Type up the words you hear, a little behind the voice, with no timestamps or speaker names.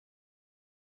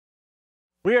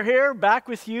We are here back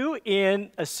with you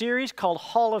in a series called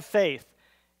Hall of Faith.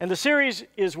 And the series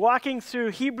is walking through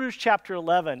Hebrews chapter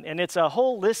 11, and it's a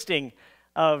whole listing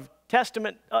of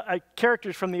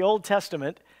characters from the Old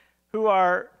Testament who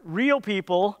are real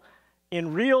people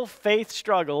in real faith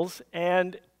struggles,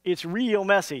 and it's real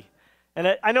messy.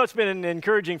 And I know it's been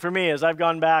encouraging for me as I've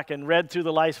gone back and read through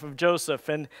the life of Joseph.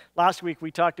 And last week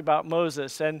we talked about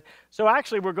Moses. And so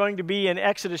actually we're going to be in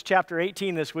Exodus chapter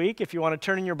 18 this week. If you want to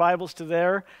turn in your Bibles to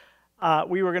there,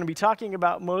 we were going to be talking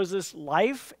about Moses'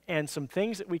 life and some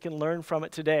things that we can learn from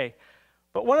it today.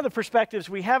 But one of the perspectives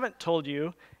we haven't told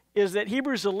you is that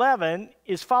Hebrews 11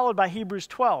 is followed by Hebrews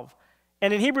 12.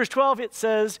 And in Hebrews 12, it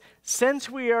says, since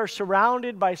we are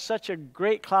surrounded by such a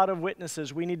great cloud of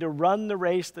witnesses, we need to run the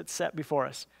race that's set before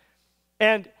us.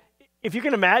 And if you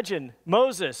can imagine,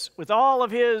 Moses, with all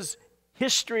of his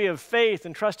history of faith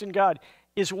and trust in God,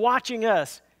 is watching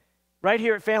us right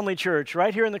here at Family Church,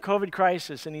 right here in the COVID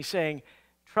crisis, and he's saying,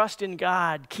 trust in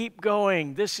God, keep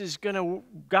going.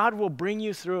 God will bring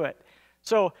you through it.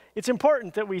 So it's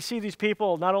important that we see these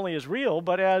people not only as real,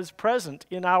 but as present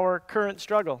in our current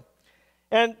struggle.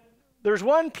 And there's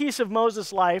one piece of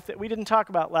Moses' life that we didn't talk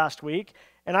about last week,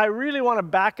 and I really want to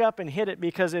back up and hit it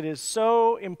because it is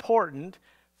so important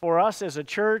for us as a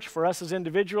church, for us as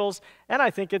individuals, and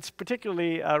I think it's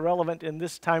particularly relevant in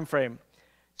this time frame.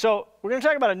 So we're going to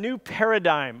talk about a new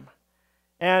paradigm.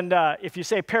 And if you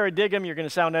say paradigm, you're going to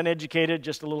sound uneducated,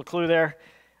 just a little clue there.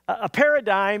 A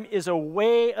paradigm is a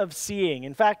way of seeing.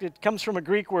 In fact, it comes from a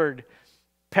Greek word,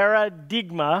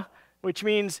 paradigma, which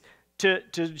means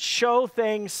to show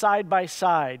things side by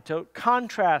side, to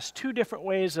contrast two different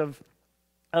ways of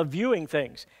viewing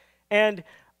things. And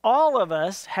all of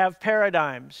us have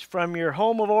paradigms from your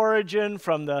home of origin,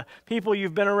 from the people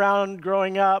you've been around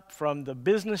growing up, from the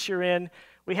business you're in.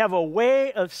 We have a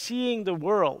way of seeing the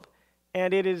world,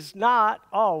 and it is not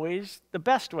always the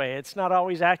best way. It's not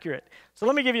always accurate. So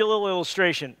let me give you a little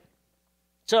illustration.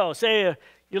 So say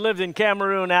you lived in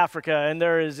Cameroon, Africa, and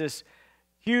there is this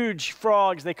huge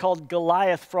frogs they called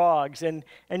Goliath frogs, and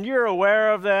you're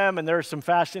aware of them, and there are some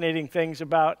fascinating things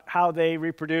about how they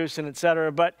reproduce and et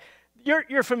cetera, but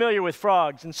you're familiar with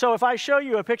frogs. And so if I show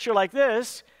you a picture like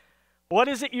this, what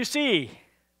is it you see?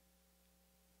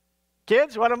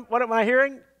 Kids, what am I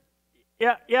hearing?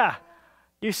 Yeah.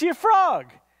 You see a frog.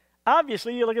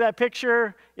 Obviously, you look at that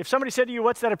picture. If somebody said to you,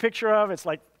 what's that a picture of? It's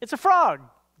like, it's a frog.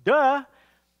 Duh.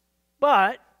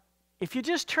 But if you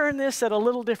just turn this at a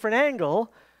little different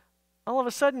angle, all of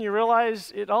a sudden you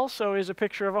realize it also is a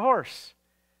picture of a horse.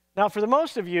 Now, for the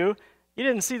most of you, you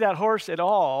didn't see that horse at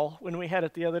all when we had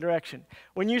it the other direction.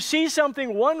 When you see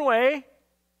something one way,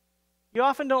 you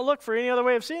often don't look for any other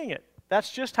way of seeing it.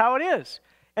 That's just how it is.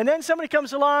 And then somebody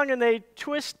comes along and they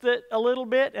twist it a little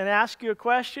bit and ask you a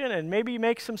question and maybe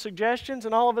make some suggestions,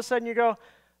 and all of a sudden you go,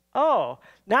 oh,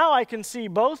 now I can see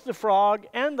both the frog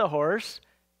and the horse,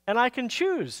 and I can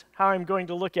choose how I'm going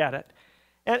to look at it.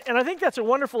 And I think that's a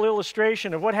wonderful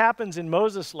illustration of what happens in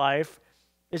Moses' life,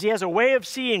 is he has a way of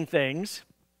seeing things.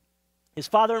 His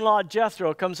father-in-law,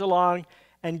 Jethro, comes along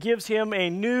and gives him a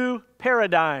new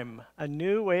paradigm, a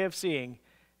new way of seeing.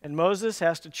 And Moses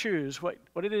has to choose what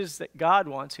it is that God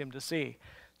wants him to see.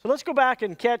 So let's go back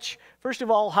and catch, first of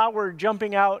all, how we're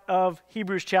jumping out of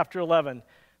Hebrews chapter 11.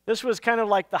 This was kind of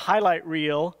like the highlight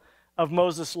reel of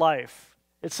Moses' life.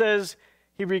 It says,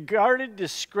 he regarded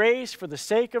disgrace for the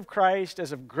sake of Christ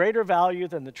as of greater value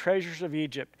than the treasures of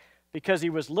Egypt, because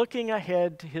he was looking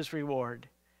ahead to his reward.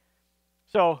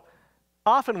 So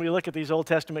often we look at these Old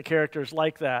Testament characters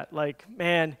like that, like,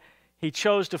 man, he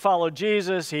chose to follow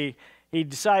Jesus, he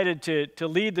decided to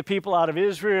lead the people out of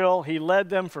Israel, he led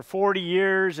them for 40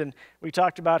 years, and we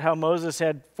talked about how Moses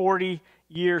had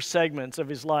 40-year segments of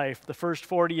his life. The first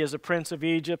 40 as a prince of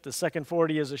Egypt, the second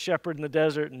 40 as a shepherd in the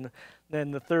desert, and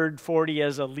then the third 40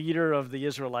 as a leader of the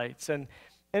Israelites. And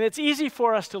it's easy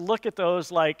for us to look at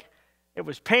those like it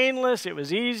was painless, it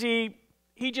was easy.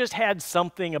 He just had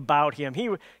something about him. He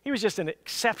was just an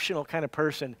exceptional kind of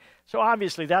person. So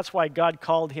obviously that's why God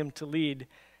called him to lead.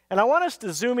 And I want us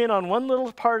to zoom in on one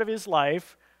little part of his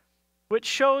life which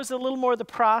shows a little more the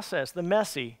process, the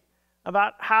messy,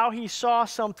 about how he saw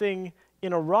something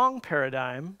in a wrong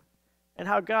paradigm and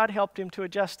how God helped him to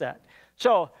adjust that.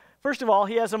 So, first of all,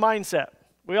 he has a mindset.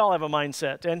 We all have a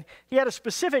mindset. And he had a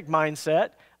specific mindset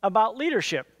about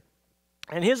leadership.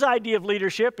 And his idea of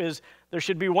leadership is there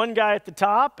should be one guy at the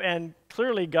top, and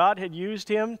clearly God had used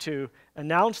him to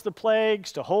announce the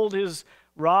plagues, to hold his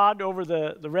rod over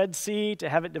the Red Sea, to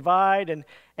have it divide,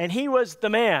 and he was the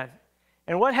man.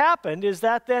 And what happened is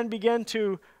that then began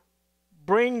to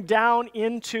bring down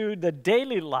into the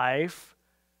daily life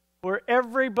where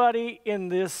everybody in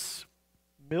this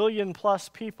million-plus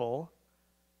people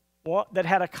that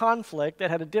had a conflict,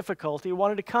 that had a difficulty,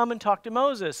 wanted to come and talk to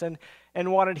Moses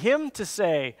and wanted him to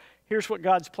say, here's what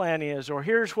God's plan is, or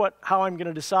here's how I'm going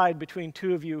to decide between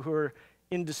two of you who are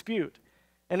in dispute.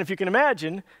 And if you can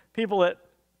imagine, people that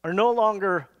are no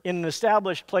longer in an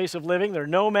established place of living, they're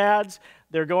nomads,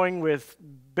 they're going with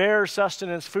bare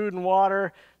sustenance, food and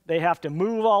water, they have to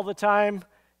move all the time.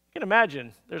 You can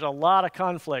imagine, there's a lot of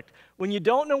conflict. When you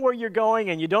don't know where you're going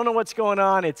and you don't know what's going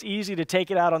on, it's easy to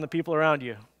take it out on the people around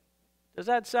you. Does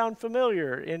that sound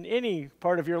familiar in any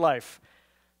part of your life?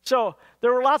 So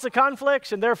there were lots of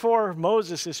conflicts, and therefore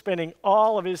Moses is spending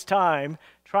all of his time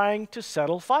trying to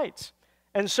settle fights.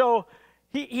 And so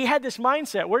he had this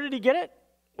mindset. Where did he get it?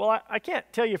 Well, I can't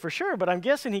tell you for sure, but I'm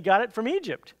guessing he got it from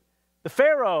Egypt. The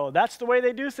Pharaoh, that's the way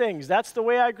they do things. That's the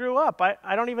way I grew up.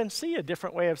 I don't even see a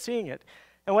different way of seeing it.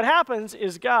 And what happens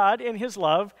is God, in his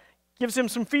love, gives him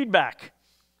some feedback.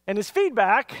 And his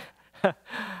feedback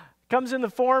comes in the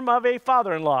form of a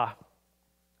father-in-law.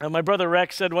 My brother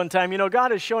Rex said one time,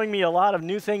 God is showing me a lot of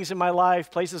new things in my life,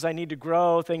 places I need to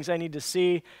grow, things I need to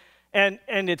see. And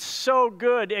it's so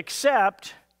good,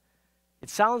 except it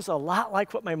sounds a lot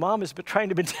like what my mom has been trying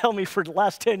to tell me for the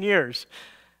last 10 years.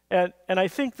 And I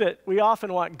think that we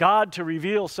often want God to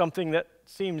reveal something that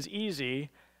seems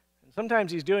easy. And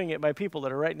sometimes he's doing it by people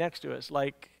that are right next to us,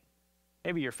 like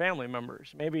maybe your family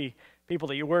members, maybe people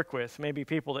that you work with, maybe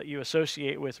people that you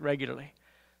associate with regularly.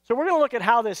 So we're going to look at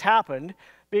how this happened,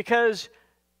 because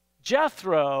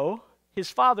Jethro,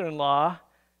 his father-in-law,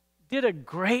 did a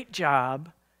great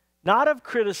job, not of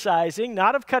criticizing,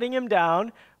 not of cutting him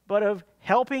down, but of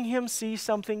helping him see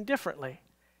something differently.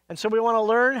 And so we want to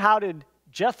learn, how did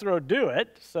Jethro do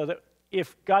it, so that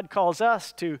if God calls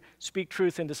us to speak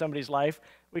truth into somebody's life,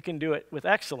 we can do it with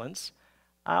excellence.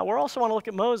 We also want to look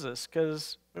at Moses,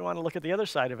 because we want to look at the other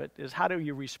side of it, is how do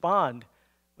you respond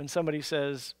when somebody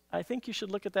says, I think you should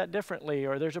look at that differently,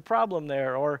 or there's a problem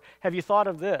there, or have you thought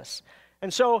of this?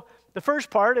 And so the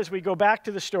first part, as we go back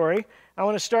to the story, I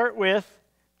want to start with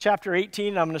chapter 18,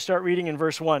 and I'm going to start reading in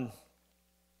verse 1.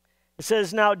 It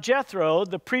says, Now Jethro,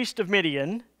 the priest of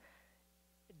Midian,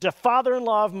 the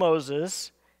father-in-law of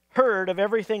Moses, heard of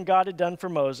everything God had done for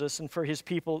Moses and for his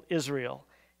people Israel,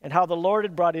 and how the Lord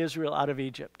had brought Israel out of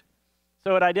Egypt.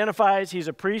 So it identifies he's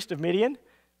a priest of Midian,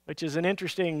 which is an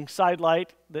interesting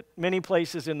sidelight that many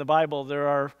places in the Bible there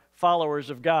are followers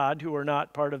of God who are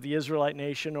not part of the Israelite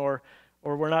nation, or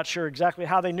we're not sure exactly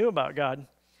how they knew about God.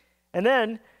 And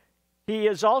then he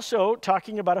is also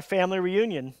talking about a family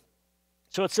reunion.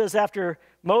 So it says, after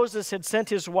Moses had sent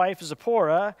his wife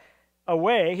Zipporah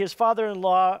away, his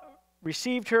father-in-law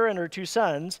received her and her two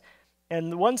sons,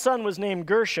 and one son was named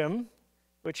Gershom,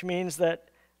 which means that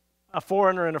a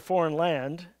foreigner in a foreign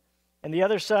land, and the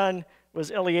other son was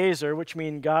Eliezer, which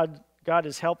means God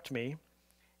has helped me.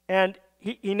 And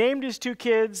he named his two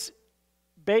kids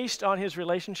based on his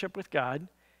relationship with God,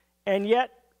 and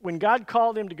yet when God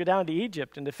called him to go down to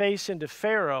Egypt and to face into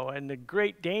Pharaoh and the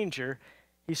great danger,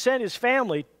 he sent his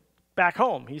family back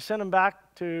home. He sent them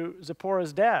back to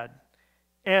Zipporah's dad.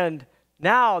 And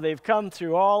now they've come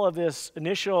through all of this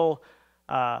initial,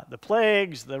 the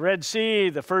plagues, the Red Sea,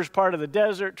 the first part of the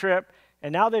desert trip,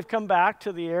 and now they've come back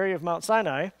to the area of Mount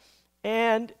Sinai,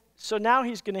 and so now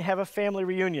he's going to have a family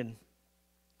reunion.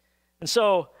 And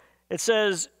so it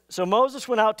says, so Moses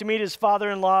went out to meet his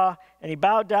father-in-law, and he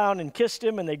bowed down and kissed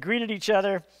him, and they greeted each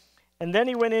other, and then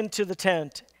he went into the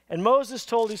tent. And Moses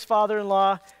told his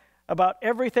father-in-law about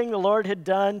everything the Lord had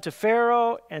done to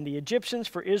Pharaoh and the Egyptians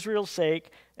for Israel's sake,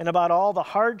 and about all the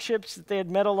hardships that they had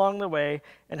met along the way,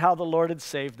 and how the Lord had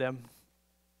saved them.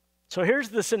 So here's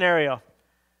the scenario.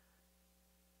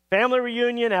 Family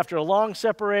reunion after a long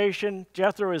separation.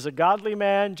 Jethro is a godly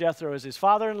man. Jethro is his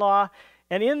father-in-law.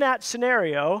 And in that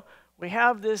scenario, we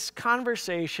have this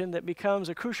conversation that becomes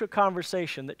a crucial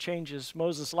conversation that changes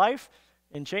Moses' life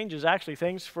and changes actually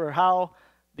things for how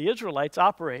the Israelites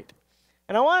operate.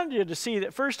 And I wanted you to see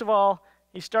that, first of all,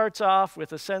 he starts off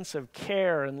with a sense of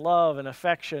care and love and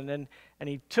affection, and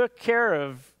he took care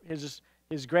of his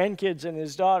grandkids and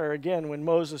his daughter, again, when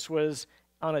Moses was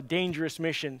on a dangerous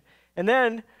mission. And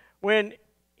then when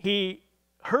he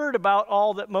heard about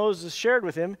all that Moses shared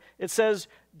with him, it says,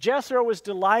 Jethro was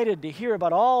delighted to hear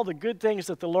about all the good things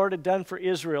that the Lord had done for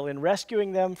Israel in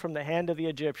rescuing them from the hand of the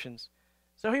Egyptians.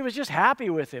 So he was just happy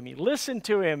with him. He listened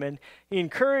to him and he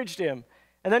encouraged him.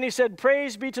 And then he said,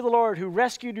 Praise be to the Lord who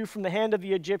rescued you from the hand of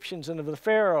the Egyptians and of the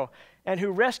Pharaoh, and who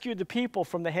rescued the people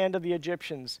from the hand of the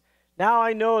Egyptians. Now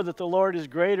I know that the Lord is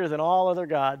greater than all other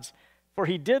gods, for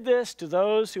he did this to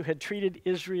those who had treated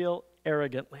Israel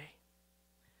arrogantly.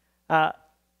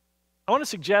 I want to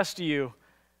suggest to you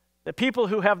that people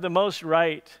who have the most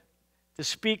right to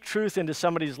speak truth into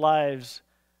somebody's lives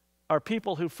are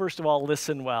people who, first of all,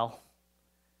 listen well.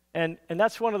 And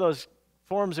that's one of those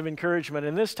forms of encouragement.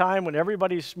 In this time when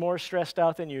everybody's more stressed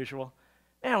out than usual,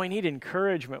 man, we need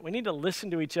encouragement. We need to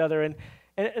listen to each other and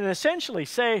essentially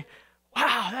say,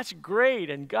 wow, that's great,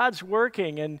 and God's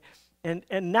working, and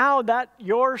now that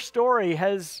your story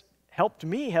has helped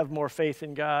me have more faith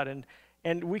in God,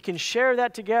 and we can share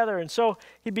that together. And so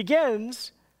he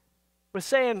begins with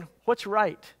saying what's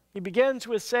right. He begins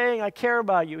with saying, I care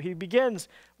about you. He begins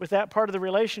with that part of the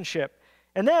relationship.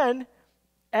 And then,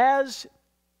 as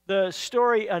the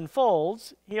story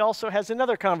unfolds, he also has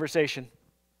another conversation.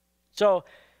 So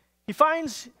he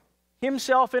finds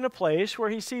himself in a place where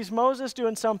he sees Moses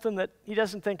doing something that he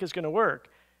doesn't think is going to work.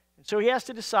 And so he has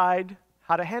to decide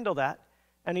how to handle that.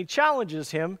 And he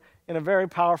challenges him in a very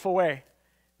powerful way.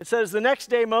 It says, the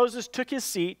next day Moses took his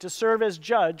seat to serve as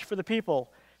judge for the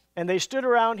people, and they stood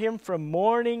around him from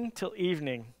morning till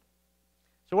evening.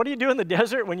 So what do you do in the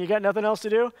desert when you got nothing else to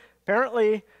do?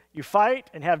 Apparently, you fight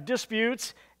and have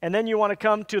disputes, and then you want to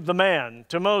come to the man,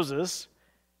 to Moses,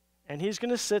 and he's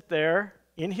going to sit there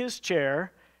in his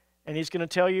chair, and he's going to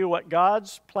tell you what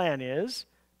God's plan is.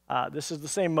 This is the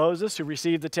same Moses who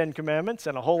received the 10 Commandments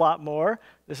and a whole lot more.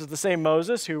 This is the same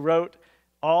Moses who wrote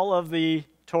all of the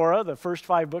Torah, the first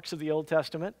 5 books of the Old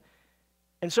Testament.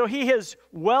 And so he is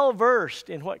well-versed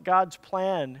in what God's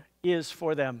plan is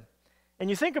for them. And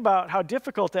you think about how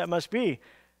difficult that must be.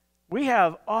 We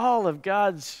have all of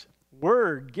God's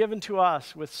word given to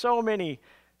us with so many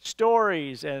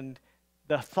stories and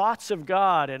the thoughts of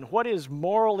God and what is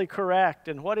morally correct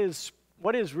and what is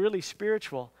really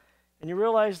spiritual. And you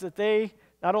realize that they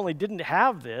not only didn't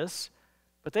have this,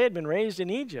 but they had been raised in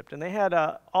Egypt, and they had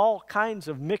all kinds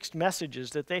of mixed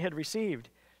messages that they had received.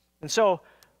 And so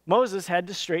Moses had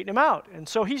to straighten him out. And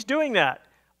so he's doing that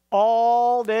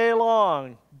all day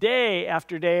long, day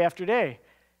after day after day.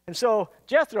 And so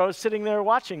Jethro is sitting there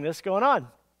watching this going on.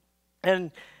 And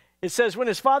it says, when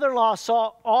his father-in-law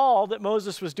saw all that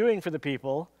Moses was doing for the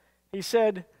people, he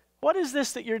said, what is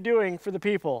this that you're doing for the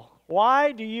people?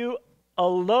 Why do you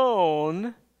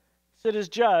alone sit as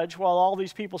judge while all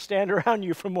these people stand around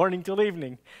you from morning till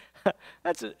evening?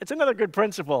 It's another good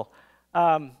principle.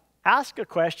 Ask a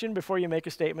question before you make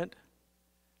a statement.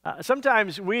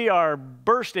 Sometimes we are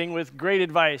bursting with great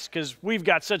advice because we've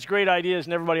got such great ideas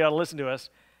and everybody ought to listen to us.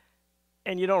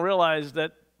 And you don't realize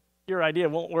that your idea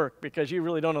won't work because you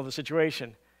really don't know the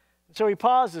situation. So he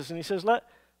pauses and he says, let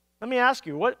me ask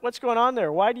you, what's going on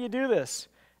there? Why do you do this?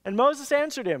 And Moses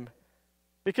answered him,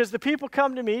 because the people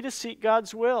come to me to seek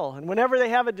God's will. And whenever they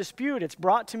have a dispute, it's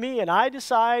brought to me, and I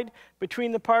decide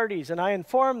between the parties, and I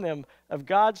inform them of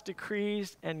God's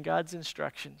decrees and God's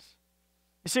instructions.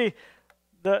 You see,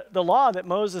 the law that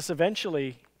Moses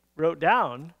eventually wrote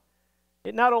down,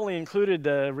 it not only included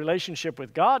the relationship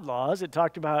with God laws, it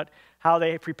talked about how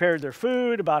they prepared their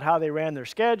food, about how they ran their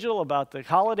schedule, about the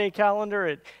holiday calendar.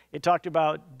 It talked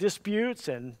about disputes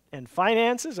and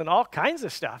finances and all kinds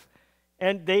of stuff.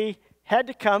 And they had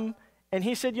to come, and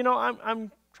he said,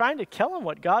 I'm trying to tell him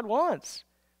what God wants.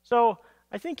 So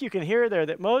I think you can hear there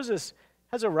that Moses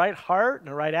has a right heart and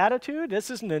a right attitude. This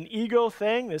isn't an ego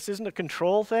thing. This isn't a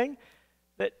control thing.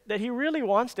 That he really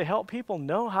wants to help people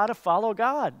know how to follow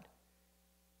God.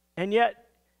 And yet,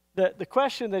 the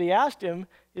question that he asked him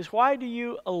is, why do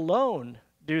you alone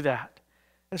do that?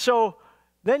 And so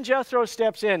then Jethro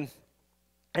steps in,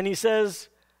 and he says,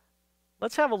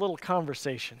 let's have a little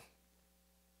conversation.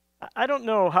 I don't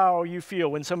know how you feel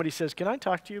when somebody says, can I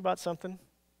talk to you about something?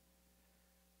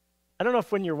 I don't know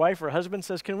if when your wife or husband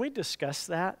says, can we discuss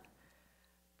that?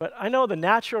 But I know the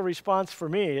natural response for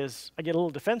me is I get a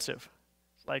little defensive.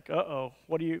 It's like, uh-oh,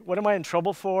 what am I in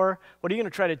trouble for? What are you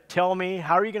going to try to tell me?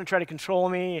 How are you going to try to control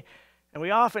me? And we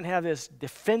often have this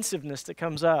defensiveness that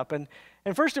comes up. And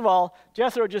first of all,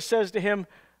 Jethro just says to him,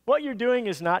 what you're doing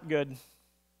is not good.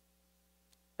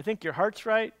 I think your heart's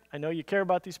right. I know you care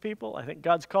about these people. I think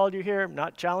God's called you here. I'm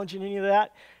not challenging any of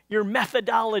that. Your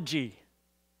methodology,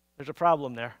 there's a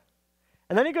problem there.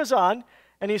 And then he goes on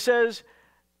and he says,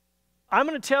 I'm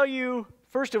going to tell you,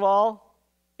 first of all,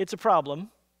 it's a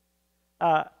problem.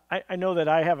 I know that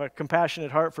I have a compassionate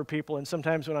heart for people, and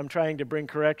sometimes when I'm trying to bring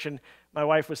correction, my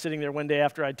wife was sitting there one day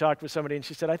after I'd talked with somebody, and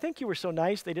she said, I think you were so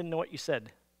nice, they didn't know what you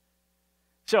said.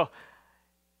 So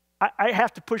I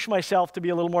have to push myself to be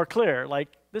a little more clear, like,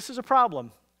 this is a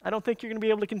problem. I don't think you're going to be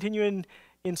able to continue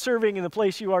in serving in the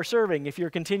place you are serving if you're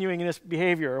continuing in this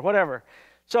behavior or whatever.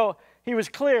 So he was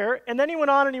clear, and then he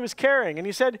went on and he was caring, and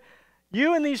he said,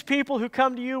 you and these people who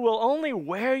come to you will only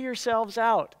wear yourselves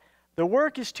out. The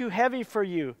work is too heavy for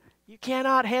you. You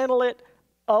cannot handle it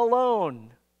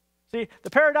alone. See, the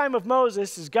paradigm of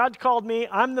Moses is God called me,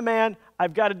 I'm the man,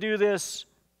 I've got to do this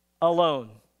alone.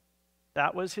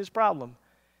 That was his problem.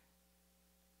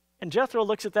 And Jethro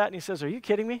looks at that and he says, are you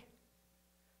kidding me?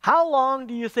 How long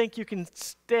do you think you can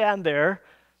stand there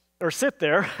or sit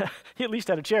there, he at least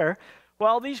had a chair,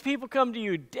 while these people come to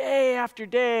you day after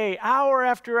day, hour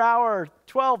after hour,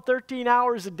 12, 13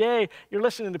 hours a day. You're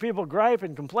listening to people gripe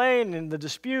and complain and the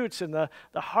disputes and the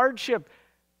hardship.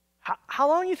 How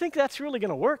long do you think that's really going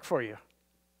to work for you?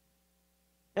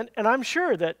 And I'm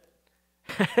sure that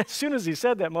as soon as he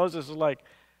said that, Moses was like,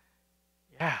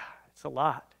 yeah, it's a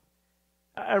lot.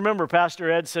 I remember Pastor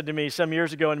Ed said to me some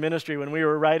years ago in ministry when we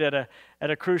were right at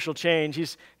a crucial change,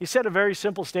 he said a very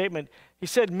simple statement. He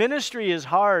said, ministry is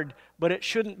hard, but it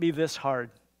shouldn't be this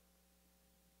hard.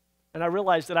 And I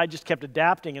realized that I just kept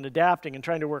adapting and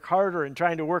trying to work harder and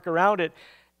trying to work around it.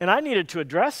 And I needed to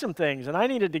address some things, and I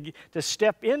needed to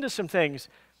step into some things.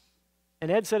 And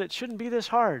Ed said it shouldn't be this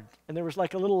hard. And there was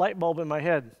like a little light bulb in my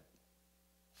head.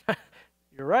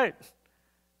 You're right.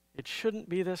 It shouldn't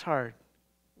be this hard.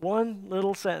 One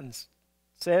little sentence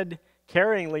said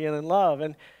caringly and in love.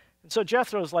 And so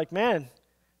Jethro's like, man,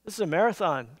 this is a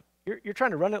marathon. You're trying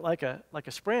to run it like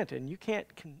a sprint, and you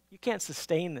can't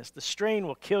sustain this. The strain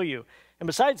will kill you. And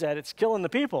besides that, it's killing the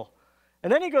people.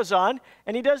 And then he goes on,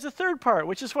 and he does the third part,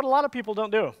 which is what a lot of people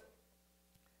don't do.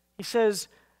 He says,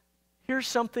 here's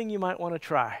something you might want to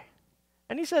try.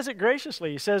 And he says it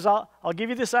graciously. He says, I'll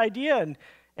give you this idea,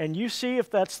 and you see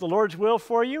if that's the Lord's will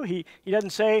for you. He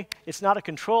doesn't say it's not a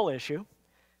control issue.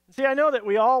 See, I know that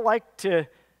we all like to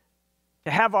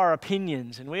have our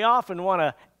opinions, and we often want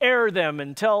to air them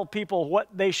and tell people what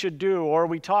they should do, or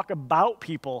we talk about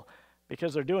people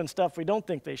because they're doing stuff we don't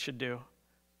think they should do.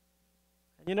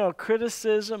 And you know,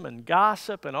 criticism and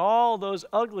gossip and all those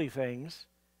ugly things,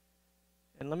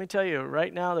 and let me tell you,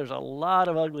 right now there's a lot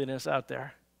of ugliness out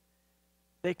there.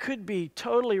 They could be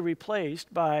totally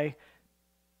replaced by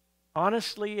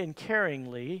honestly and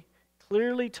caringly,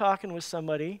 clearly talking with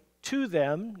somebody to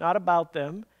them, not about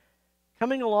them,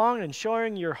 coming along and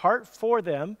showing your heart for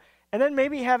them, and then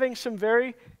maybe having some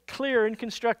very clear and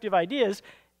constructive ideas.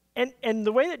 And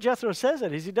the way that Jethro says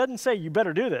it is he doesn't say, you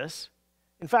better do this.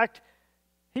 In fact,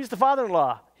 he's the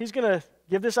father-in-law. He's going to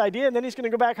give this idea, and then he's going to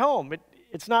go back home.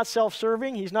 It's not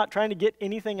self-serving. He's not trying to get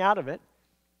anything out of it.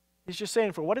 He's just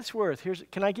saying, for what it's worth,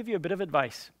 can I give you a bit of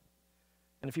advice?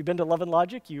 And if you've been to Love and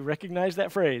Logic, you recognize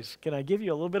that phrase. Can I give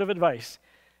you a little bit of advice?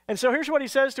 And so here's what he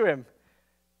says to him.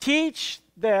 Teach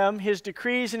them his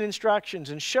decrees and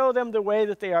instructions and show them the way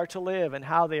that they are to live and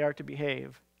how they are to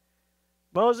behave.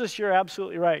 Moses, you're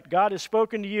absolutely right. God has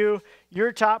spoken to you.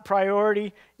 Your top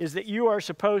priority is that you are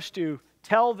supposed to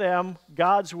tell them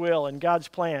God's will and God's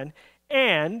plan,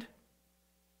 and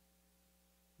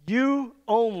you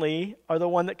only are the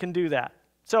one that can do that.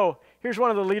 So here's one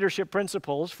of the leadership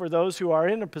principles for those who are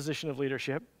in a position of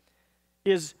leadership,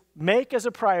 is make as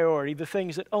a priority the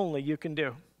things that only you can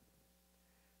do.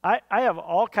 I have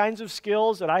all kinds of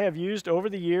skills that I have used over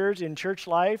the years in church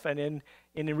life and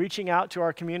in reaching out to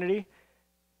our community.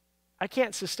 I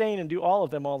can't sustain and do all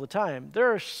of them all the time.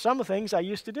 There are some things I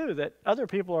used to do that other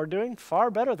people are doing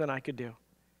far better than I could do.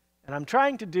 And I'm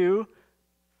trying to do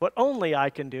what only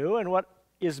I can do and what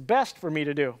is best for me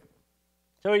to do.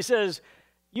 So he says,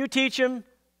 you teach them,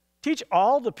 teach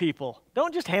all the people.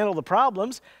 Don't just handle the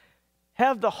problems.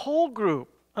 Have the whole group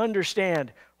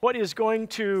understand what is going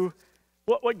to,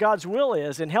 what God's will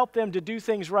is, and help them to do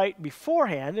things right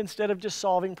beforehand instead of just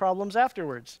solving problems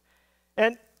afterwards.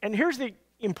 And here's the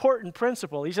important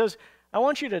principle. He says, I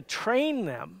want you to train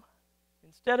them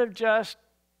instead of just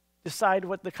decide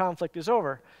what the conflict is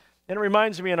over. And it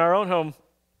reminds me in our own home,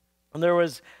 when there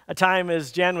was a time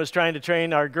as Jen was trying to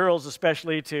train our girls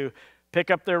especially to pick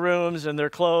up their rooms and their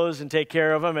clothes and take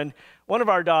care of them. And one of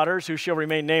our daughters, who shall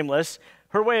remain nameless,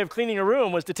 her way of cleaning a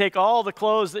room was to take all the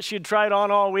clothes that she'd tried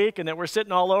on all week and that were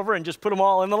sitting all over and just put them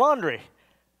all in the laundry.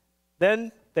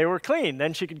 Then they were clean.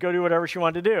 Then she could go do whatever she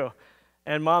wanted to do.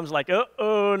 And Mom's like,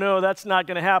 oh, no, that's not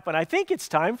going to happen. I think it's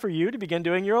time for you to begin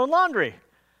doing your own laundry.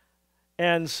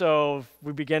 And so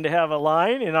we began to have a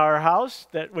line in our house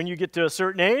that when you get to a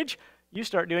certain age, you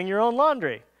start doing your own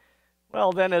laundry.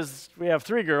 Well, then as we have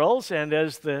 3 girls, and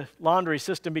as the laundry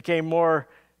system became more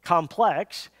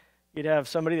complex, you'd have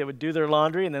somebody that would do their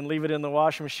laundry and then leave it in the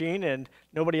washing machine, and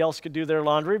nobody else could do their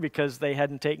laundry because they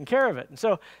hadn't taken care of it. And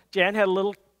so Jan had a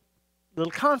little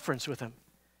conference with him.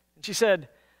 And she said,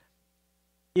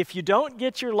 if you don't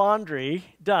get your laundry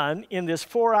done in this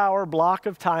 4-hour block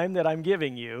of time that I'm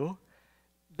giving you,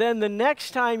 then the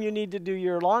next time you need to do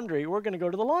your laundry, we're going to go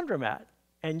to the laundromat.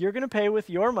 And you're going to pay with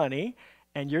your money,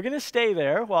 and you're going to stay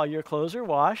there while your clothes are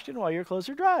washed and while your clothes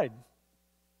are dried.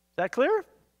 Is that clear?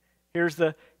 Here's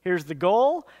the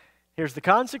goal. Here's the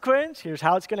consequence. Here's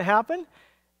how it's going to happen.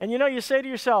 And you say to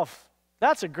yourself,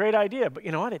 that's a great idea, but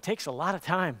you know what? It takes a lot of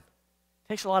time.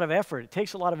 It takes a lot of effort. It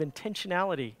takes a lot of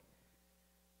intentionality.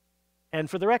 And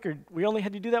for the record, we only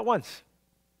had to do that once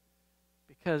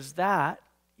because that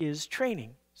is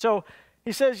training. So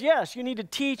he says, yes, you need to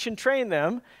teach and train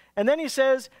them. And then he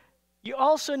says, you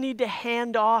also need to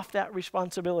hand off that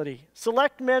responsibility.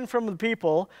 Select men from the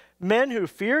people, men who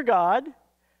fear God,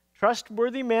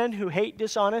 trustworthy men who hate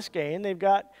dishonest gain. They've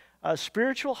got a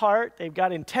spiritual heart. They've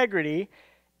got integrity.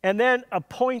 And then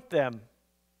appoint them.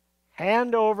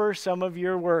 Hand over some of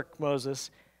your work,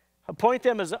 Moses. Appoint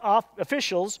them as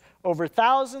officials over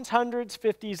thousands, hundreds,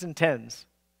 fifties, and tens.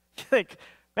 You think,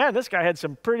 man, this guy had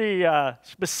some pretty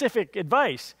specific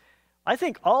advice. I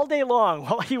think all day long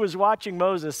while he was watching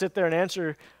Moses sit there and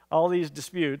answer all these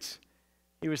disputes,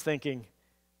 he was thinking,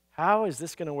 how is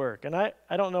this going to work? And I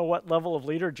don't know what level of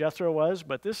leader Jethro was,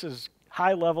 but this is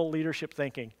high-level leadership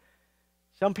thinking.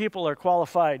 Some people are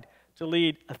qualified to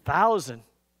lead 1,000.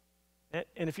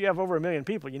 And if you have over 1 million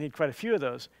people, you need quite a few of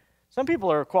those. Some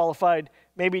people are qualified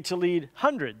maybe to lead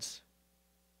hundreds.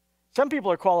 Some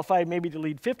people are qualified maybe to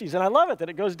lead 50s. And I love it that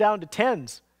it goes down to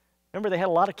tens. Remember they had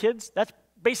a lot of kids? That's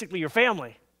basically your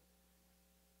family.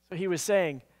 So he was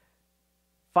saying,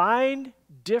 find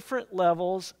different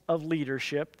levels of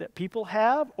leadership that people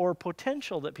have or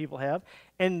potential that people have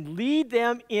and lead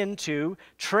them into,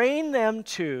 train them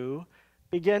to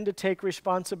begin to take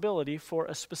responsibility for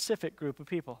a specific group of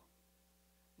people.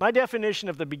 My definition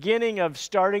of the beginning of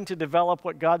starting to develop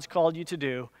what God's called you to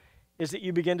do is that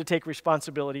you begin to take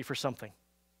responsibility for something.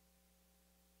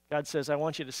 God says, I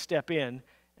want you to step in,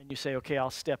 and you say, okay,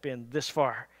 I'll step in this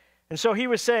far. And so he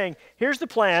was saying, here's the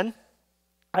plan.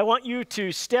 I want you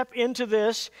to step into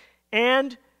this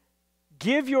and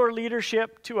give your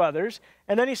leadership to others.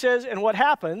 And then he says, and what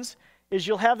happens is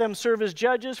you'll have them serve as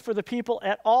judges for the people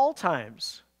at all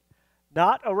times,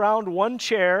 not around one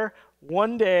chair,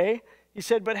 one day. He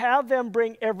said, but have them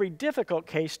bring every difficult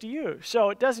case to you. So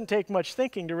it doesn't take much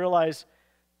thinking to realize,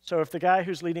 so if the guy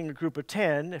who's leading a group of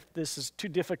 10, if this is too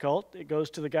difficult, it goes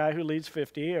to the guy who leads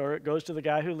 50, or it goes to the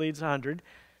guy who leads 100.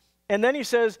 And then he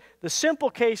says, the simple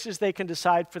cases they can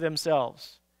decide for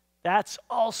themselves. That's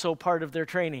also part of their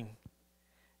training.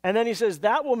 And then he says,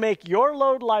 that will make your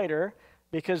load lighter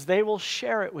because they will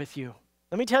share it with you.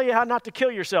 Let me tell you how not to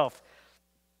kill yourself.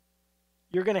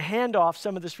 You're going to hand off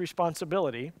some of this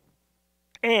responsibility,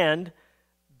 and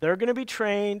they're going to be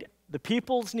trained, the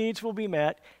people's needs will be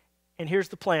met, and here's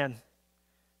the plan.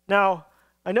 Now,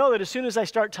 I know that as soon as I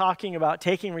start talking about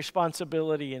taking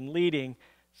responsibility and leading,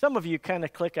 some of you kind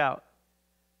of click out.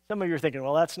 Some of you are thinking,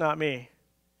 well, that's not me.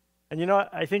 And you know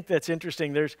what? I think that's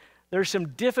interesting. There's some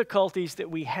difficulties that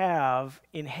we have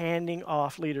in handing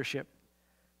off leadership.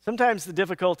 Sometimes the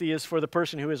difficulty is for the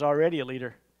person who is already a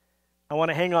leader. I want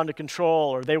to hang on to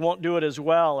control, or they won't do it as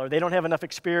well, or they don't have enough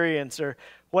experience, or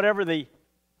whatever the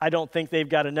I don't think they've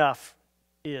got enough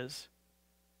is.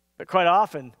 But quite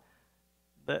often,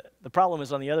 the problem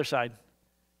is on the other side.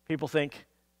 People think,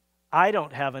 I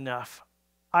don't have enough.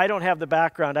 I don't have the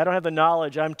background. I don't have the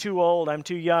knowledge. I'm too old. I'm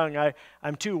too young.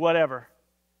 I'm too whatever.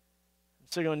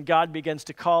 So when God begins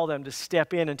to call them to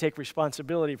step in and take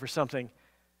responsibility for something,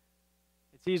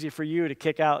 it's easy for you to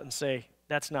kick out and say,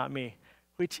 that's not me.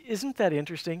 Which, isn't that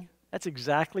interesting? That's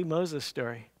exactly Moses'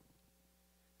 story.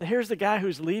 Now, here's the guy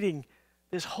who's leading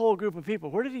this whole group of people.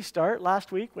 Where did he start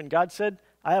last week when God said,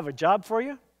 I have a job for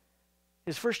you?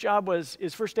 His first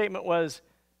statement was,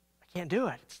 I can't do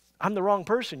it. I'm the wrong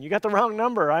person. You got the wrong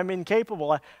number. I'm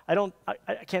incapable.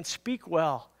 I can't speak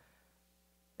well.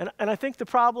 And I think the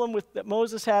problem that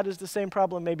Moses had is the same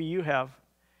problem maybe you have.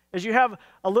 Is you have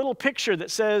a little picture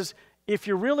that says, if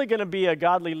you're really going to be a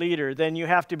godly leader, then you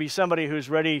have to be somebody who's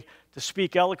ready to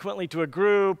speak eloquently to a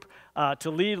group, to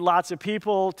lead lots of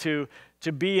people, to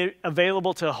be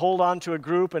available to hold on to a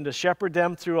group and to shepherd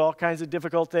them through all kinds of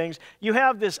difficult things. You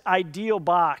have this ideal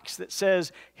box that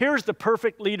says, here's the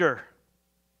perfect leader,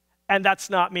 and that's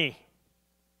not me.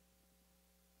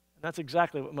 And that's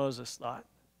exactly what Moses thought.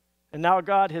 And now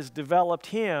God has developed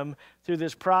him through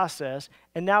this process,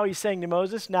 and now he's saying to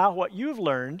Moses, now what you've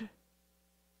learned,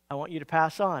 I want you to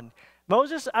pass on.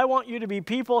 Moses, I want you to be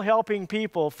people helping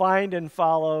people find and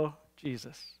follow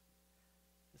Jesus.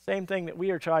 The same thing that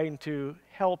we are trying to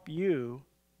help you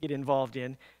get involved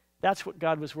in. That's what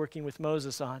God was working with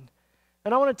Moses on.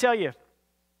 And I want to tell you,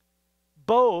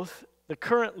 both the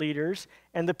current leaders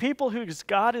and the people who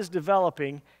God is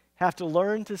developing have to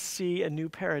learn to see a new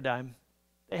paradigm.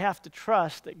 They have to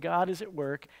trust that God is at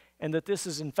work and that this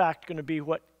is in fact going to be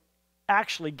what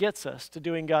actually gets us to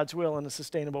doing God's will in a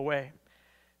sustainable way.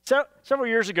 So, several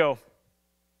years ago,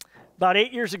 about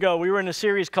 8 years ago, we were in a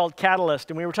series called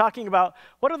Catalyst, and we were talking about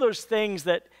what are those things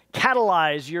that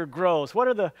catalyze your growth? What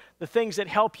are the things that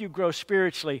help you grow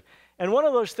spiritually? And one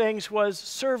of those things was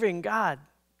serving God,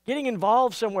 getting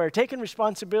involved somewhere, taking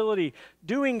responsibility,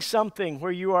 doing something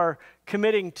where you are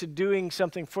committing to doing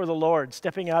something for the Lord,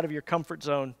 stepping out of your comfort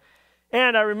zone.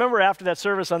 And I remember after that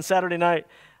service on Saturday night,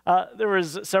 there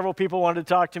was several people wanted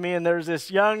to talk to me, and there was this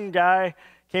young guy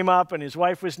came up, and his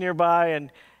wife was nearby,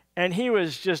 and he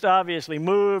was just obviously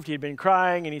moved. He'd been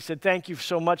crying, and he said, "Thank you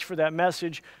so much for that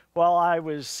message." While I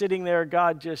was sitting there,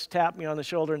 God just tapped me on the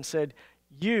shoulder and said,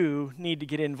 "You need to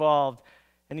get involved."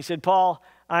 And he said, "Paul,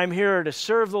 I'm here to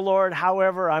serve the Lord.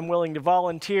 However, I'm willing to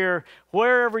volunteer.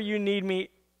 Wherever you need me,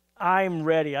 I'm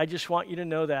ready. I just want you to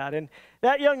know that." And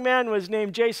that young man was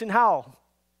named Jason Howell.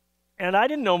 And I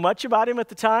didn't know much about him at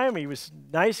the time. He was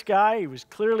a nice guy. He was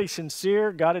clearly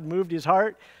sincere. God had moved his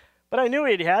heart. But I knew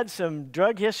he'd had some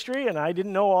drug history, and I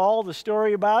didn't know all the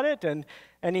story about it. And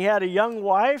he had a young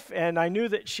wife, and I knew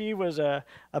that she was a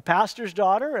pastor's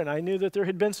daughter, and I knew that there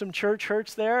had been some church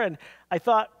hurts there. And I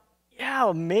thought,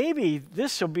 yeah, maybe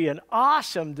this will be an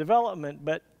awesome development.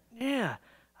 But, yeah,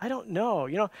 I don't know.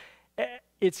 You know,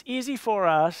 it's easy for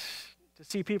us to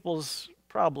see people's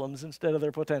problems instead of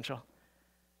their potential.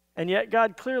 And yet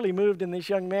God clearly moved in this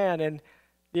young man, and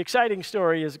the exciting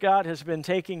story is God has been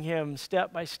taking him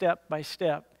step by step by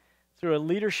step through a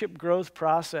leadership growth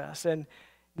process. And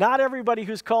not everybody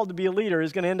who's called to be a leader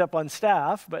is going to end up on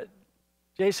staff, but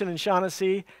Jason and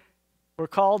Shaughnessy were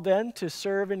called then to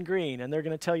serve in Green, and they're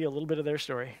going to tell you a little bit of their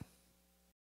story.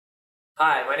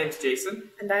 Hi, my name's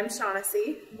Jason. And I'm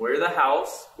Shaughnessy. We're the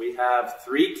house. We have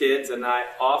 3 kids, and I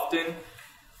often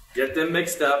get them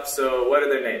mixed up, so what are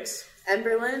their names?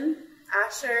 Emberlyn,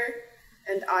 Asher,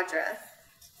 and Audra.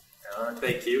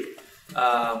 Thank you.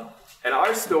 And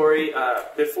our story,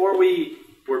 before we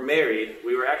were married,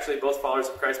 we were actually both followers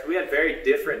of Christ, but we had very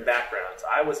different backgrounds.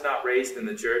 I was not raised in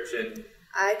the church, and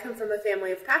I come from a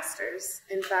family of pastors.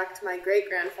 In fact, my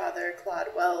great-grandfather, Claude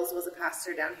Wells, was a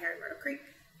pastor down here in Myrtle Creek.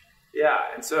 Yeah,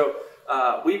 and so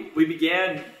we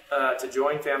began to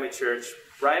join Family Church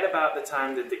right about the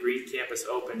time that the Green campus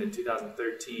opened in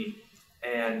 2013.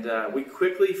 And we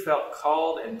quickly felt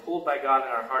called and pulled by God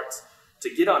in our hearts to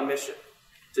get on mission,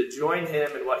 to join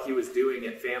him in what he was doing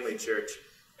at Family Church.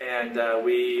 And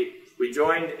we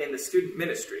joined in the student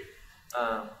ministry.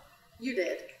 You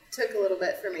did. Took a little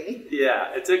bit for me.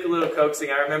 Yeah, it took a little coaxing.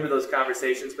 I remember those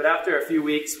conversations. But after a few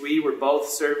weeks, we were both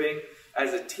serving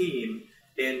as a team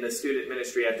in the student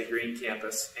ministry at the Green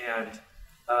campus. And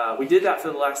we did that for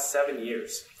the last 7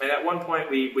 years. And at one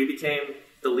point, we became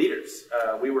the leaders.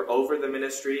 We were over the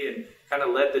ministry and kind of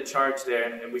led the charge there,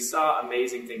 and we saw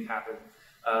amazing things happen.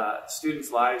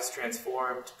 Students' lives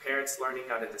transformed, parents learning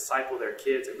how to disciple their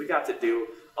kids, and we got to do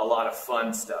a lot of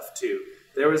fun stuff too.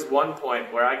 There was one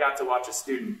point where I got to watch a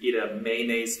student eat a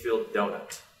mayonnaise-filled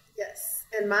donut. Yes,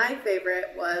 and my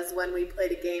favorite was when we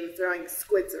played a game throwing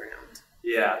squids around.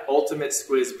 Yeah, ultimate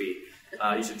squizbee.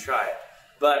 You should try it.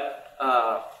 But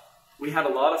we had a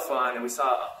lot of fun, and we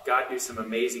saw God do some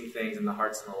amazing things in the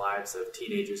hearts and the lives of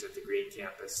teenagers at the Green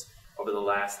campus over the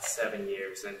last 7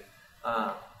 years. And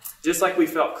just like we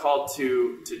felt called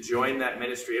to join that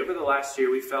ministry, over the last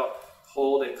year we felt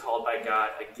pulled and called by God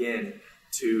again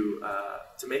to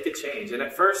make a change. And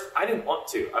at first, I didn't want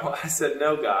to. I said,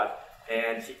 "No, God."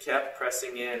 And he kept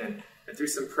pressing in, and through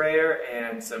some prayer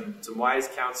and some wise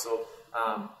counsel,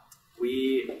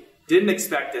 we didn't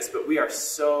expect this, but we are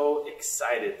so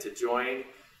excited to join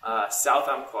South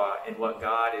Umpqua in what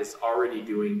God is already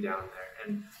doing down there.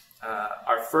 And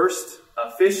our first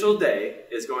official day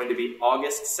is going to be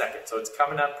August 2nd. So it's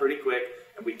coming up pretty quick,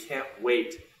 and we can't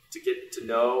wait to get to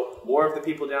know more of the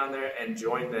people down there and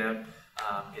join them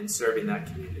in serving that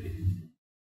community.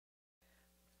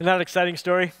 Isn't that an exciting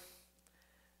story?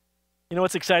 You know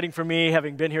what's exciting for me,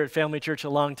 having been here at Family Church a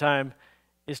long time,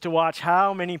 is to watch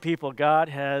how many people God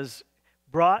has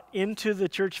brought into the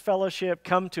church fellowship,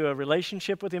 come to a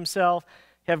relationship with himself,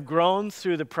 have grown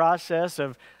through the process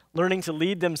of learning to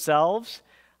lead themselves,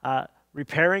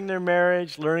 repairing their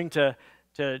marriage, learning to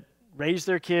raise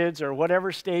their kids or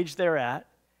whatever stage they're at.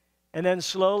 And then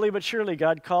slowly but surely,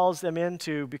 God calls them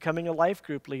into becoming a life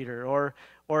group leader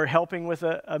or helping with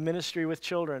a ministry with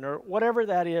children or whatever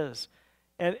that is.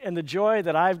 And the joy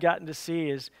that I've gotten to see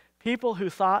is people who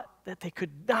thought that they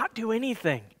could not do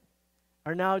anything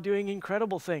are now doing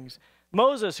incredible things.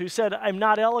 Moses, who said, "I'm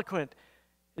not eloquent,"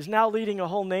 is now leading a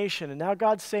whole nation. And now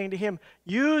God's saying to him,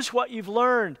 use what you've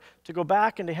learned to go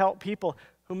back and to help people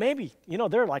who maybe,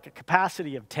 they're like a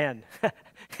capacity of 10.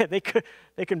 They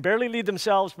can barely lead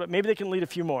themselves, but maybe they can lead a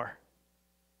few more.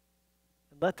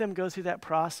 Let them go through that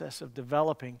process of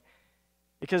developing.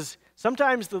 Because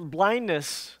sometimes the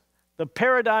blindness, the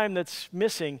paradigm that's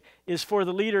missing is for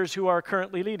the leaders who are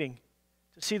currently leading,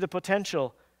 to see the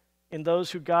potential in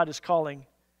those who God is calling.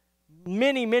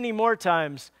 Many, many more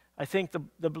times, I think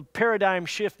the paradigm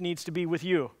shift needs to be with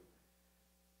you.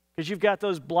 Because you've got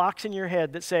those blocks in your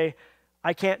head that say,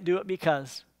 I can't do it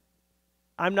because,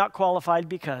 I'm not qualified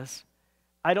because,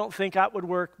 I don't think that would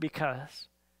work because.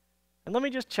 And let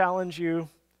me just challenge you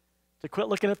to quit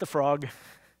looking at the frog, to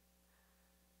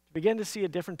begin to see a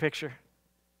different picture,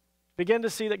 begin to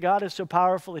see that God is so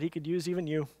powerful that he could use even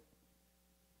you,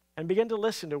 and begin to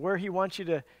listen to where he wants you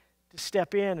to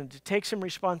step in and to take some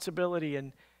responsibility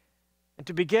and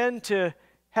to begin to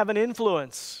have an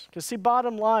influence. Because see,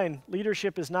 bottom line,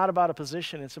 leadership is not about a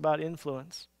position, it's about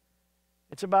influence.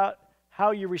 It's about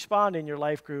how you respond in your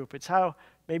life group. It's how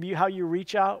you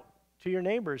reach out to your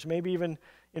neighbors, maybe even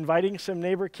inviting some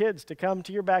neighbor kids to come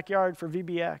to your backyard for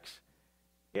VBX.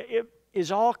 It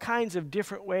is all kinds of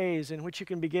different ways in which you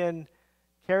can begin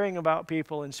caring about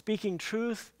people and speaking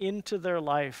truth into their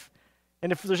life.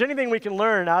 And if there's anything we can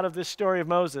learn out of this story of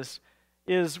Moses,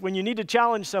 is when you need to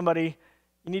challenge somebody,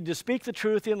 you need to speak the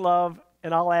truth in love,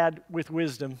 and I'll add with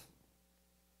wisdom.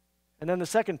 And then the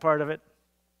second part of it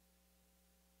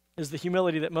is the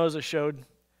humility that Moses showed,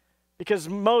 because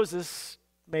Moses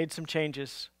made some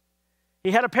changes.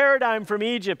 He had a paradigm from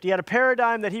Egypt. He had a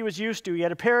paradigm that he was used to. He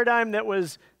had a paradigm that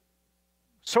was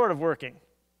sort of working.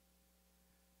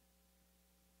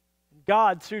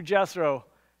 God, through Jethro,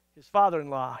 his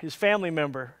father-in-law, his family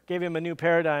member, gave him a new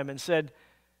paradigm and said,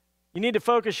 you need to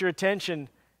focus your attention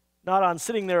not on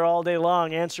sitting there all day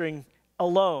long answering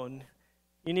alone.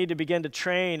 You need to begin to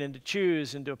train and to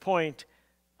choose and to appoint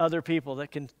other people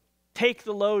that can take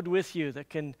the load with you, that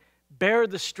can bear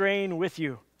the strain with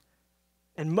you.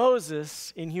 And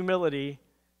Moses, in humility,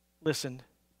 listened.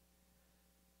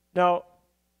 Now,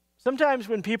 sometimes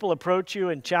when people approach you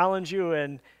and challenge you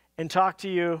and talk to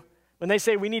you, when they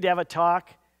say we need to have a talk,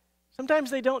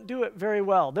 sometimes they don't do it very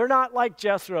well. They're not like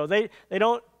Jethro. They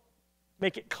don't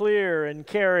make it clear and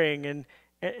caring,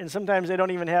 and sometimes they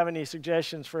don't even have any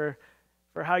suggestions for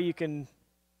how you can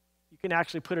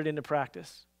actually put it into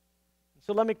practice.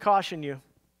 So let me caution you.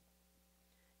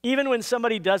 Even when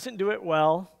somebody doesn't do it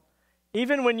well,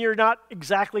 even when you're not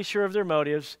exactly sure of their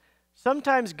motives,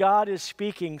 sometimes God is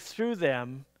speaking through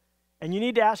them, and you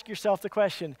need to ask yourself the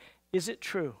question, is it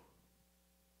true?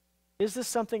 Is this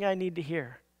something I need to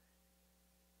hear?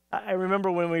 I remember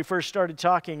when we first started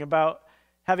talking about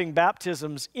having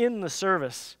baptisms in the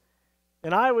service,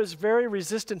 and I was very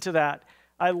resistant to that.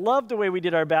 I loved the way we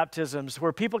did our baptisms,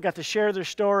 where people got to share their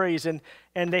stories, and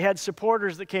they had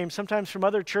supporters that came, sometimes from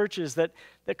other churches that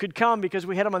could come because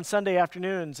we had them on Sunday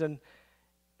afternoons. And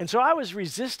so I was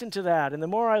resistant to that. And the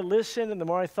more I listened and the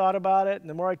more I thought about it and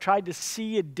the more I tried to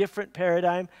see a different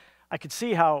paradigm, I could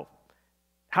see how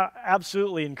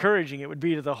absolutely encouraging it would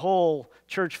be to the whole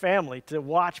church family to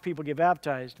watch people get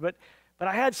baptized. But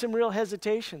I had some real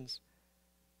hesitations.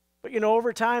 But,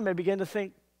 over time I began to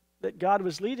think that God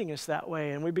was leading us that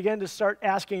way. And we began to start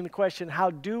asking the question,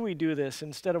 how do we do this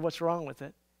instead of what's wrong with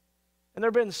it? And there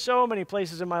have been so many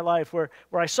places in my life where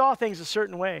I saw things a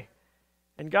certain way.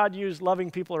 And God used loving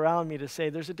people around me to say,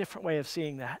 there's a different way of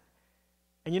seeing that.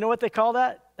 And you know what they call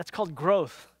that? That's called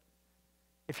growth.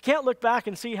 If you can't look back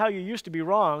and see how you used to be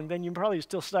wrong, then you're probably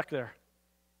still stuck there.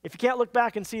 If you can't look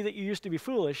back and see that you used to be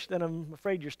foolish, then I'm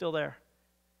afraid you're still there.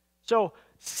 So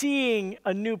seeing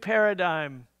a new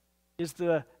paradigm is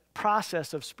the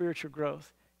process of spiritual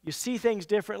growth. You see things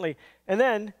differently. And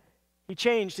then he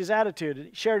changed his attitude. He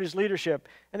shared his leadership.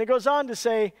 And it goes on to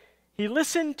say, he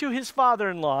listened to his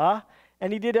father-in-law,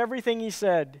 and he did everything he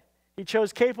said. He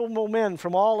chose capable men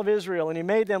from all of Israel, and he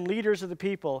made them leaders of the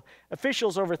people,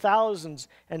 officials over thousands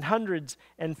and hundreds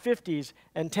and fifties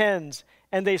and tens,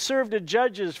 and they served as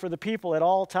judges for the people at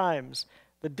all times.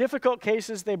 The difficult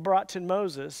cases they brought to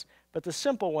Moses, but the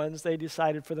simple ones they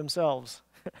decided for themselves.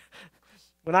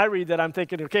 When I read that, I'm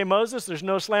thinking, okay, Moses, there's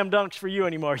no slam dunks for you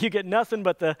anymore. You get nothing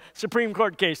but the Supreme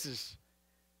Court cases.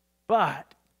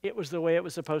 But it was the way it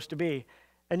was supposed to be.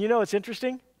 And it's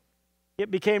interesting? It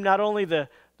became not only the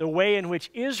way in which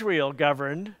Israel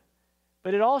governed,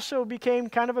 but it also became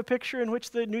kind of a picture in which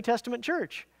the New Testament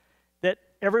church, that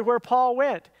everywhere Paul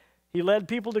went, he led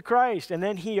people to Christ, and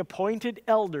then he appointed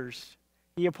elders.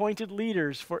 He appointed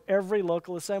leaders for every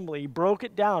local assembly. He broke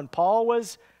it down. Paul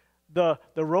was the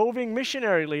roving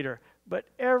missionary leader, but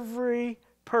every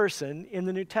person in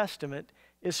the New Testament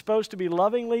is supposed to be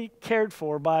lovingly cared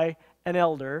for by an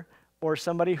elder or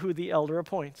somebody who the elder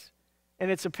appoints. And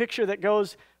it's a picture that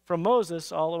goes from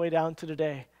Moses all the way down to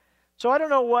today. So I don't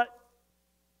know what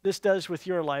this does with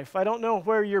your life. I don't know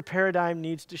where your paradigm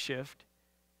needs to shift.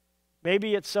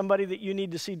 Maybe it's somebody that you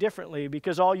need to see differently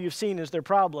because all you've seen is their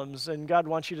problems, and God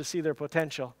wants you to see their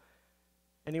potential.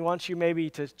 And he wants you maybe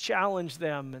to challenge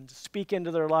them and to speak into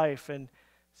their life and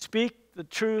speak the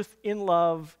truth in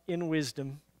love, in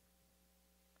wisdom.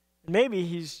 And maybe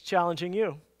he's challenging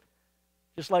you,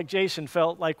 just like Jason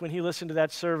felt like when he listened to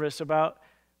that service about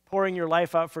pouring your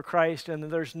life out for Christ, and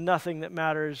there's nothing that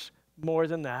matters more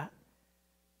than that.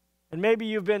 And maybe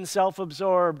you've been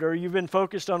self-absorbed or you've been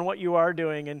focused on what you are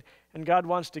doing, and God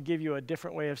wants to give you a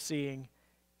different way of seeing.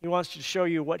 He wants to show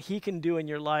you what he can do in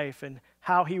your life and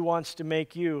how he wants to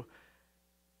make you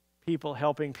people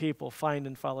helping people find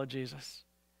and follow Jesus.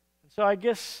 And so I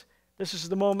guess this is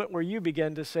the moment where you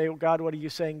begin to say, God, what are you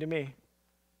saying to me?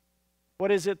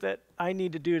 What is it that I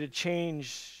need to do to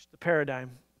change the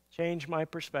paradigm, change my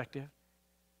perspective?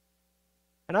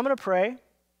 And I'm going to pray,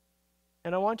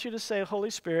 and I want you to say,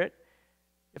 Holy Spirit,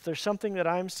 if there's something that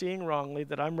I'm seeing wrongly,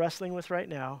 that I'm wrestling with right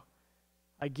now,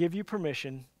 I give you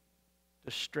permission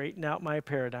to straighten out my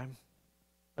paradigm.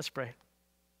 Let's pray.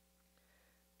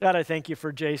 God, I thank you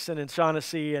for Jason and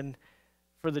Shaughnessy and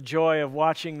for the joy of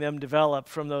watching them develop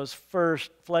from those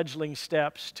first fledgling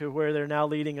steps to where they're now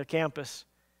leading a campus.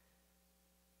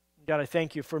 God, I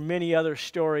thank you for many other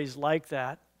stories like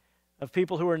that of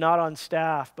people who are not on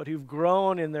staff but who've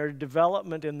grown in their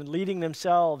development and leading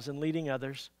themselves and leading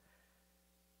others.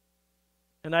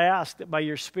 And I ask that by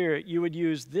your Spirit, you would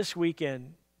use this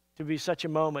weekend to be such a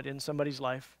moment in somebody's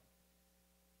life,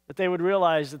 that they would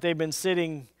realize that they've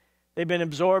been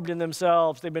absorbed in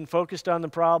themselves, they've been focused on the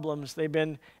problems, they've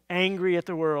been angry at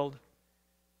the world.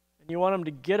 And you want them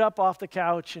to get up off the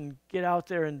couch and get out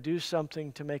there and do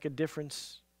something to make a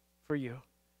difference for you.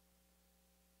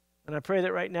 And I pray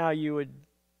that right now you would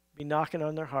be knocking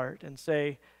on their heart and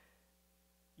say,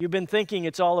 you've been thinking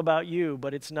it's all about you,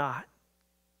 but it's not.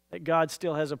 That God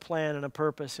still has a plan and a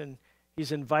purpose, and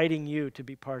he's inviting you to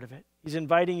be part of it. He's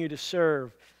inviting you to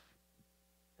serve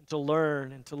and to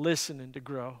learn and to listen and to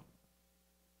grow.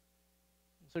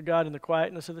 So God, in the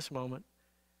quietness of this moment,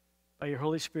 by your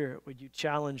Holy Spirit, would you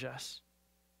challenge us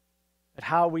at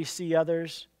how we see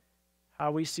others,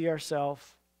 how we see ourselves,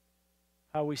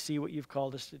 how we see what you've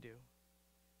called us to do.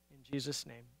 In Jesus'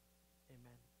 name,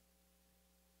 amen.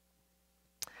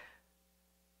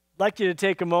 I'd like you to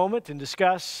take a moment and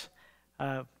discuss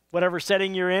whatever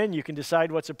setting you're in. You can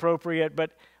decide what's appropriate,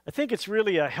 but I think it's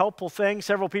really a helpful thing.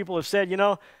 Several people have said,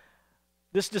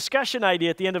 this discussion idea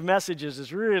at the end of messages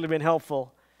has really been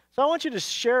helpful. So I want you to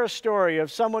share a story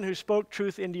of someone who spoke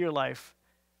truth into your life.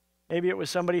 Maybe it was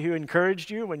somebody who encouraged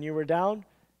you when you were down.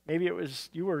 Maybe it was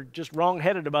you were just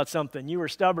wrong-headed about something. You were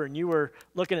stubborn. You were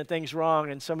looking at things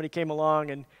wrong, and somebody came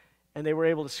along and they were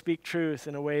able to speak truth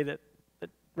in a way that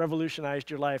revolutionized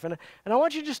your life. And I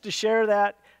want you just to share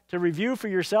that, to review for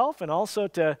yourself, and also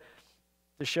to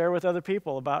share with other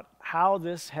people about how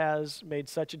this has made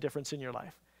such a difference in your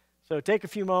life. So take a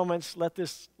few moments, let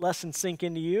this lesson sink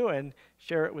into you, and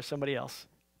share it with somebody else.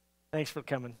 Thanks for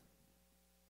coming.